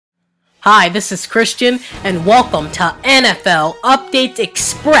Hi, this is Christian, and welcome to NFL Updates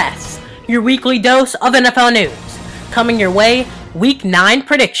Express, your weekly dose of NFL news. Coming your way, Week 9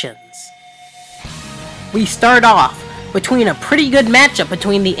 predictions. We start off between a pretty good matchup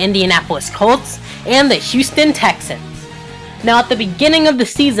between the Indianapolis Colts and the Houston Texans. Now, at the beginning of the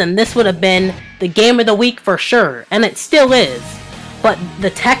season, this would have been the game of the week for sure, and it still is. But the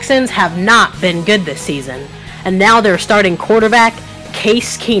Texans have not been good this season, and now they're starting quarterback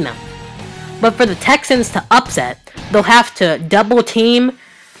Case Keenum. But for the Texans to upset, they'll have to double team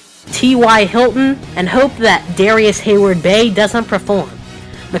T.Y. Hilton and hope that Darius Hayward-Bay doesn't perform.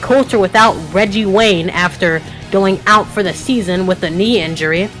 The Colts are without Reggie Wayne after going out for the season with a knee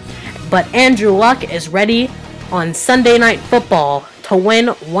injury, but Andrew Luck is ready on Sunday Night Football to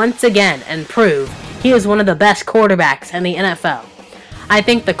win once again and prove he is one of the best quarterbacks in the NFL. I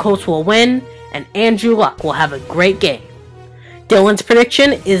think the Colts will win, and Andrew Luck will have a great game. Dylan's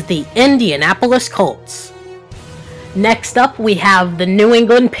prediction is the Indianapolis Colts. Next up, we have the New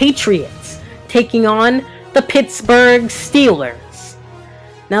England Patriots taking on the Pittsburgh Steelers.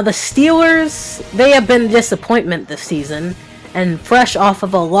 Now, the Steelers, they have been a disappointment this season, and fresh off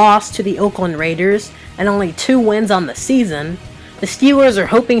of a loss to the Oakland Raiders and only 2 wins on the season, the Steelers are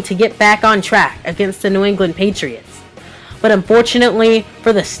hoping to get back on track against the New England Patriots. But unfortunately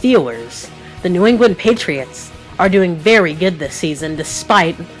for the Steelers, the New England Patriots are doing very good this season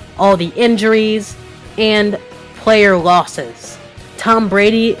despite all the injuries and player losses. Tom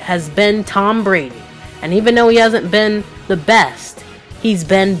Brady has been Tom Brady, and even though he hasn't been the best, he's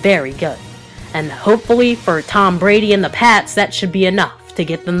been very good. And hopefully for Tom Brady and the Pats, that should be enough to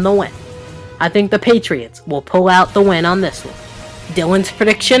get them the win. I think the Patriots will pull out the win on this one. Dylan's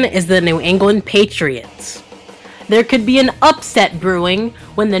prediction is the New England Patriots. There could be an upset brewing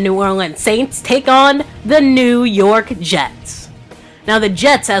when the New Orleans Saints take on the New York Jets. Now, the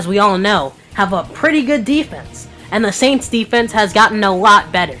Jets, as we all know, have a pretty good defense, and the Saints' defense has gotten a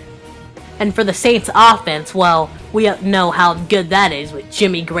lot better. And for the Saints' offense, well, we know how good that is with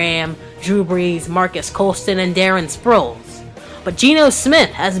Jimmy Graham, Drew Brees, Marcus Colston, and Darren Sproles. But Geno Smith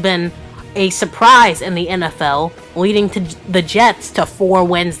has been a surprise in the NFL, leading to the Jets to 4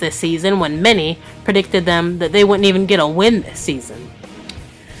 wins this season when many predicted them that they wouldn't even get a win this season.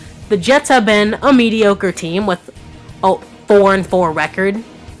 The Jets have been a mediocre team with a 4-4 record.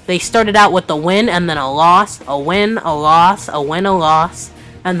 They started out with a win and then a loss, a win, a loss, a win, a loss,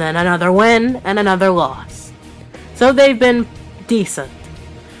 and then another win and another loss. So they've been decent.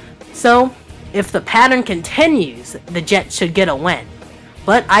 So if the pattern continues, the Jets should get a win.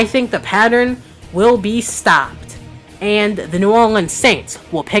 But I think the pattern will be stopped, and the New Orleans Saints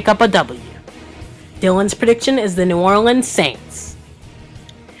will pick up a W. Dylan's prediction is the New Orleans Saints.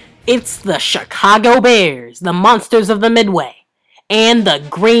 It's the Chicago Bears, the monsters of the Midway, and the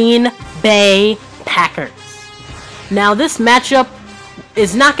Green Bay Packers. Now, this matchup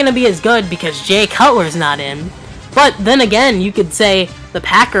is not going to be as good because Jay Cutler's not in, but then again, you could say the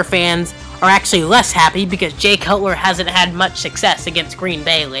Packer fans are actually less happy because Jay Cutler hasn't had much success against Green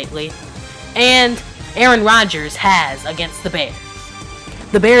Bay lately, and Aaron Rodgers has against the Bears.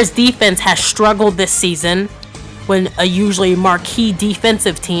 The Bears' defense has struggled this season when a usually marquee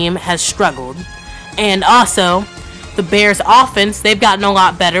defensive team has struggled, and also the Bears' offense, they've gotten a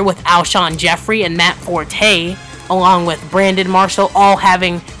lot better with Alshon Jeffrey and Matt Forte, along with Brandon Marshall, all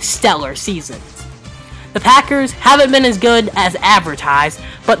having stellar seasons. The Packers haven't been as good as advertised,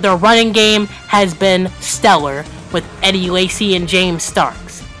 but their running game has been stellar with Eddie Lacy and James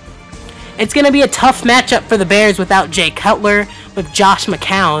Starks. It's going to be a tough matchup for the Bears without Jay Cutler, with Josh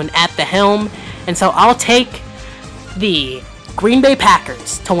McCown at the helm, and so I'll take the Green Bay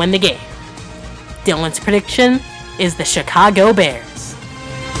Packers to win the game. Dylan's prediction is the Chicago Bears.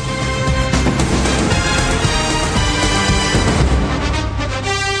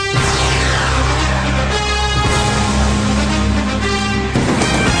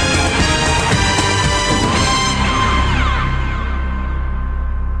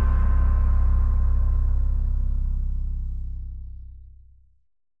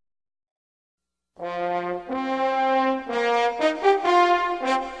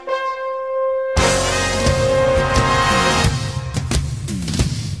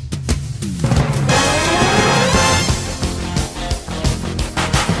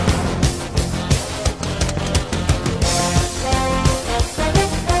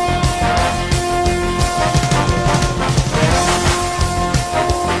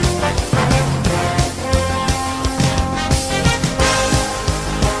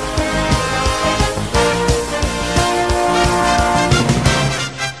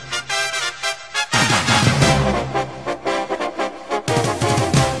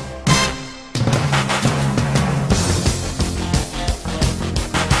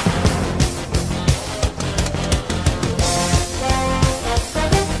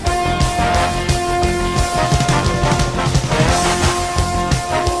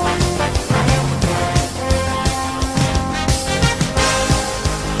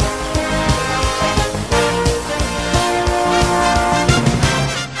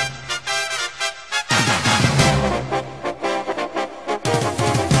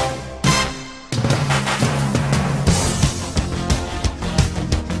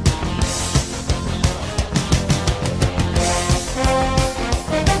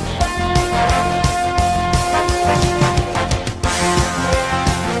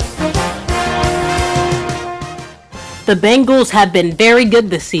 The Bengals have been very good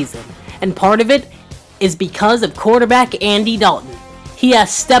this season, and part of it is because of quarterback Andy Dalton. He has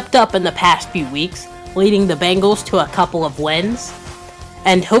stepped up in the past few weeks, leading the Bengals to a couple of wins,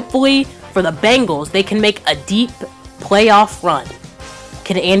 and hopefully for the Bengals, they can make a deep playoff run.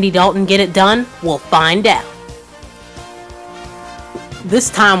 Can Andy Dalton get it done? We'll find out. This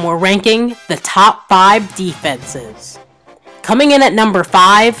time we're ranking the top 5 defenses. Coming in at number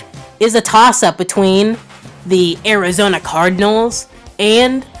 5 is a toss-up between the Arizona Cardinals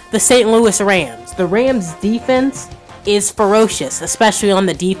and the St. Louis Rams. The Rams' defense is ferocious, especially on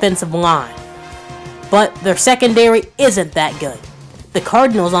the defensive line, but their secondary isn't that good. The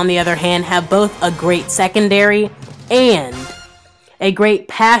Cardinals, on the other hand, have both a great secondary and a great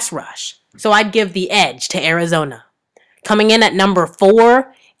pass rush, so I'd give the edge to Arizona. Coming in at number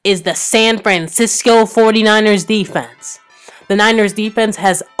 4 is the San Francisco 49ers defense. The Niners defense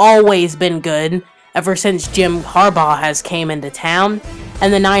has always been good ever since Jim Harbaugh has came into town,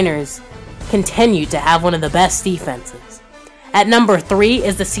 and the Niners continue to have one of the best defenses. At number 3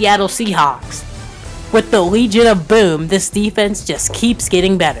 is the Seattle Seahawks. With the Legion of Boom, this defense just keeps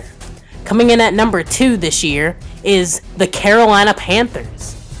getting better. Coming in at number 2 this year is the Carolina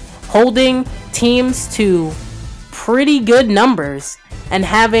Panthers, holding teams to pretty good numbers and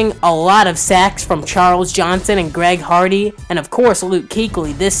having a lot of sacks from Charles Johnson and Greg Hardy, and of course Luke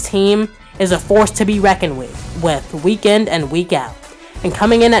Kuechly. This team is a force to be reckoned with week in and week out. And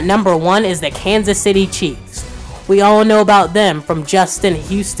coming in at number 1 is the Kansas City Chiefs. We all know about them from Justin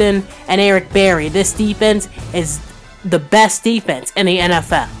Houston and Eric Berry. This defense is the best defense in the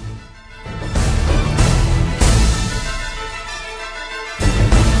NFL.